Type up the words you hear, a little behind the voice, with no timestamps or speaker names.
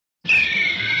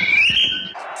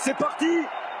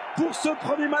pour ce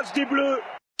premier match des Bleus.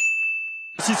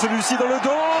 Si celui-ci dans le dos.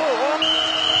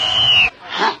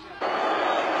 Oh,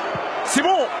 c'est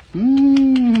bon.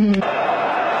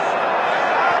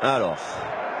 Alors.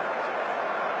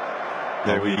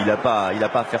 Ah oui, il a pas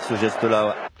à faire ce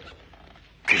geste-là.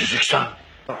 Qu'est-ce que c'est que ça?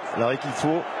 L'arrêt qu'il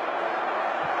faut.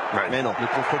 Ouais, mais non. Le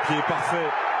contre-pied est parfait.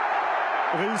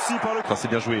 Réussi par le... Ça c'est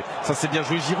bien joué. Ça c'est bien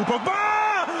joué. Giroud Pogba.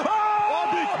 Oh,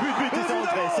 but.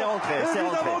 C'est rentré.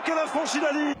 Évidemment qu'elle a franchi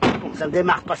la ligne. Ça ne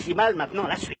démarre pas si mal, maintenant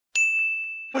la suite.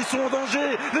 Ils sont en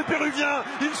danger, les Péruviens,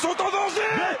 ils sont en danger.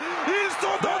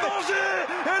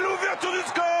 Et l'ouverture du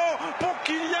score pour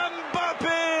Kylian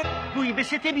Mbappé. Oui, mais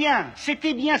c'était bien.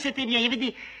 Il y avait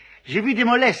des... J'ai vu des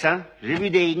mollesses, hein. J'ai vu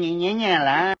des gna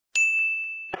là, hein.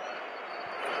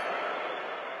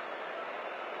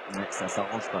 Ouais, ça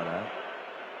s'arrange pas là.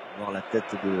 Voir la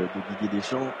tête de Didier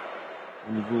Deschamps.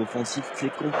 Au niveau offensif, c'est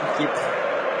compliqué.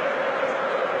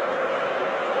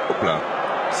 Hop là.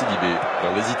 Sidibé.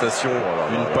 Dans l'hésitation,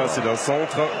 une passe et d'un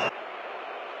centre.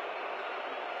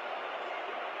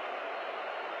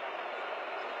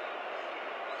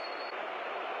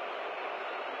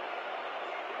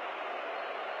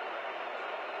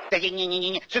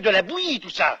 C'est de la bouillie, tout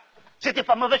ça. C'était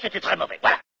pas mauvais, c'était très mauvais,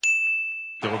 voilà.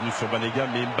 Il est revenu sur Banega,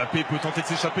 mais Mbappé peut tenter de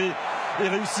s'échapper et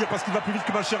réussir parce qu'il va plus vite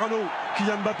que Mascherano.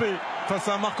 Kylian Mbappé face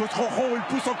à Marco Trojo, il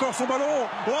pousse encore son ballon.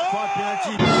 Oh,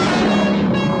 Penalty.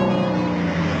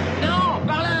 Non,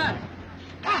 par là.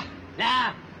 Ah,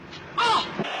 là. Oh.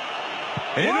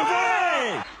 et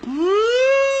levé.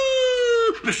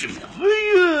 Mais c'est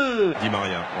merveilleux. Di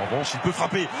Maria, en revanche, il peut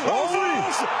frapper. En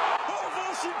revanche,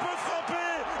 il peut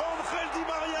frapper. André Di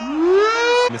Maria.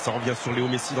 Mais ça revient sur Léo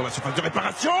Messi dans la surface de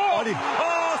réparation. Allez.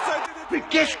 Oh, ça a été... Mais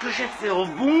qu'est-ce que j'ai fait au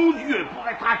bon Dieu pour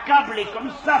être accablé comme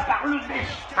ça par le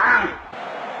destin?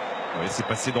 Ouais, c'est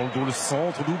passé dans le dos le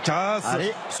centre, Lucas.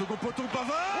 Allez. Second poteau,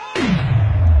 Pavard.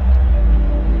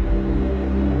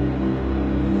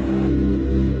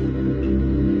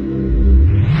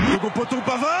 Second poteau,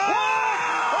 Pavard.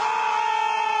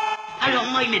 Alors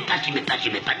moi, il m'épate.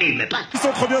 Ils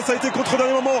sont trop bien, ça a été contre au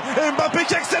dernier moment. Et Mbappé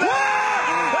qui accélère.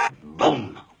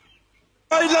 Boum.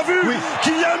 Ah, il l'a vu. Oui.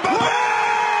 Kylian Mbappé.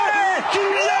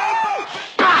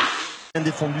 Bien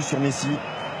défendu sur Messi.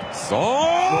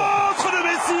 Centre de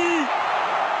Messi.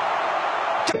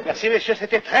 Merci messieurs,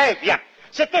 c'était très bien.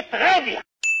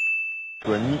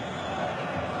 Toani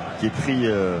qui est pris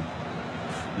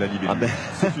La libellule. ah ben,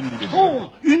 C'est une libellule. Oh,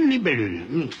 une libellule,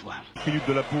 une fois. Minute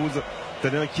de la pause.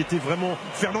 T'avais inquiété vraiment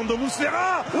Fernando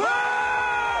Muslera. Ouais.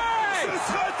 Ce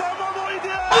serait un moment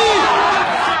idéal.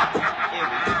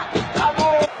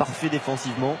 parfait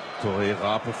défensivement.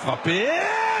 Torreira pour frapper.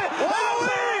 Oh oui.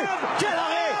 Quel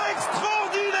arrêt!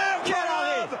 Extraordinaire. Quel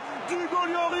arrêt! Hugo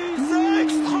Lloris, c'est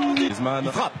extraordinaire. Griezmann.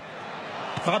 Il frappe.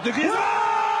 Frappe de Griezmann.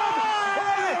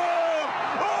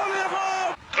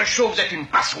 l'erreur. Très chaud, vous êtes une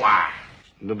passoire.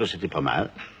 Non, ben, c'était pas mal.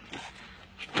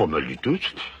 Pas mal du tout.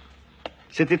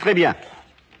 C'était très bien.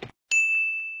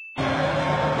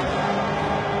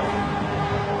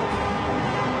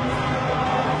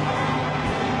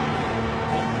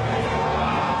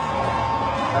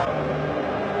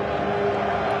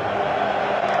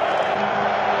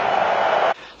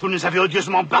 Vous nous avez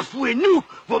odieusement bafoué, nous,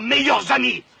 vos meilleurs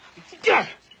amis.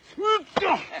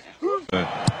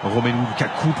 Romelu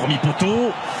Lukaku, premier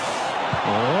poteau.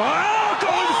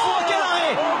 Encore une fois, quel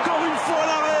arrêt! Encore une fois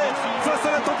l'arrêt face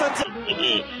à la tentative.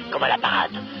 Comme à la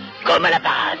parade. Comme à la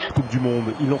parade. Coupe du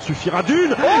Monde, il en suffira d'une.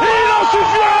 Et il en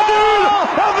suffira d'une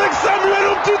avec Samuel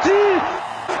Umtiti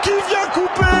qui vient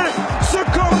couper ce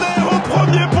corner au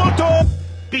premier poteau.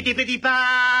 Piti piti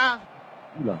pas.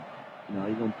 Oula, il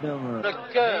arrive en plein. Le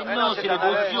cœur, non, c'est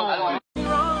l'émotion.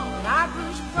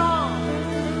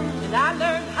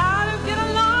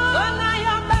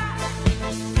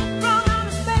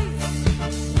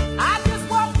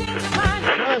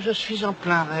 Je suis en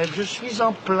plein rêve,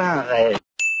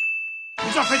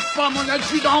 Vous en faites pas, mon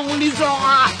adjudant, on les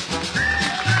aura.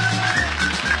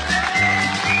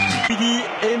 Midi,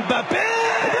 Mbappé.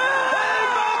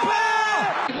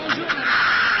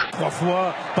 Trois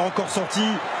fois, pas encore sorti.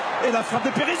 Et la frappe de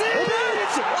Perisic. Et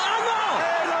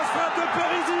la frappe de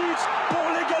Perisic pour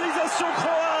l'égalisation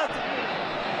croate.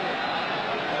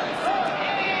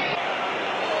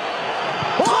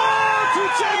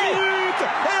 38e minute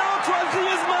et Antoine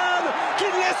Griezmann qui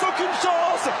ne laisse aucune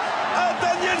chance à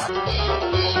Daniel.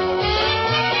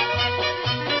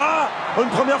 Ah, une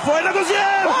première fois et la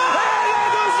deuxième.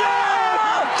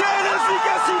 Quelle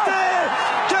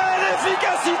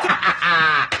efficacité.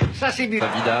 Ça, c'est du...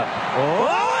 Vida. Oh,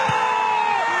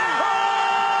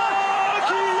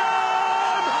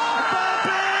 Kylian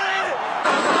Mbappé.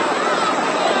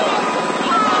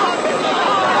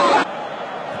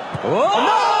 Oh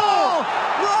non!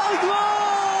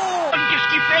 Qu'est-ce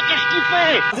qu'il fait? Qu'est-ce qu'il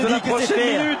fait? De la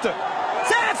prochaine minute.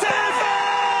 C'est fait!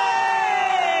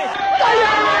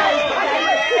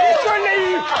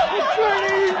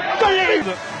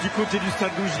 Du côté du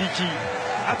stade Loujniki.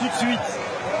 A tout de suite.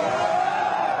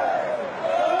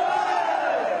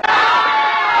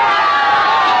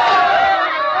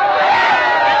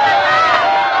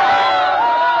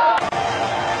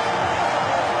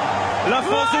 La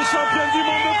France est championne du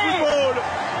monde de football.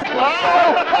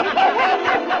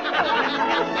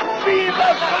 Vive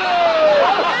la France!